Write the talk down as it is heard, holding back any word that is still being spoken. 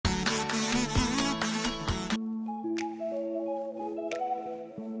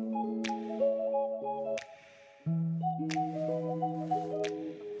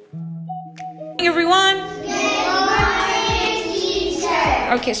Everyone. Good morning,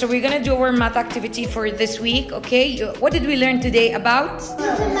 teacher. Okay, so we're gonna do our math activity for this week. Okay, what did we learn today about?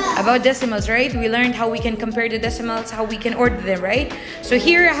 About decimals, right? We learned how we can compare the decimals, how we can order them, right? So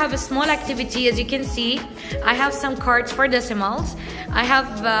here I have a small activity. As you can see, I have some cards for decimals. I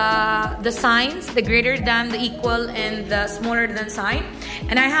have the signs, the greater than, the equal, and the smaller than sign.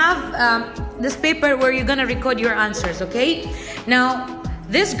 And I have this paper where you're gonna record your answers, okay? Now,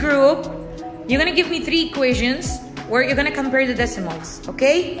 this group, you're gonna give me 3 equations where you're gonna compare the decimals,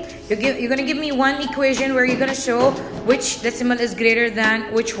 okay? You're gonna give me 1 equation where you're gonna show which decimal is greater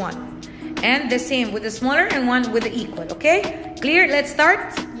than which one. And the same with the smaller and one with the equal, okay? Clear? Let's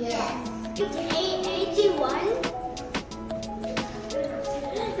start? Yes. 81.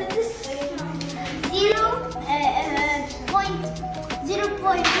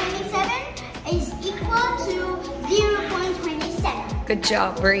 0.27 is equal to 0.27. Good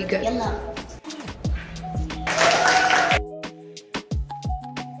job. Very good. Yellow.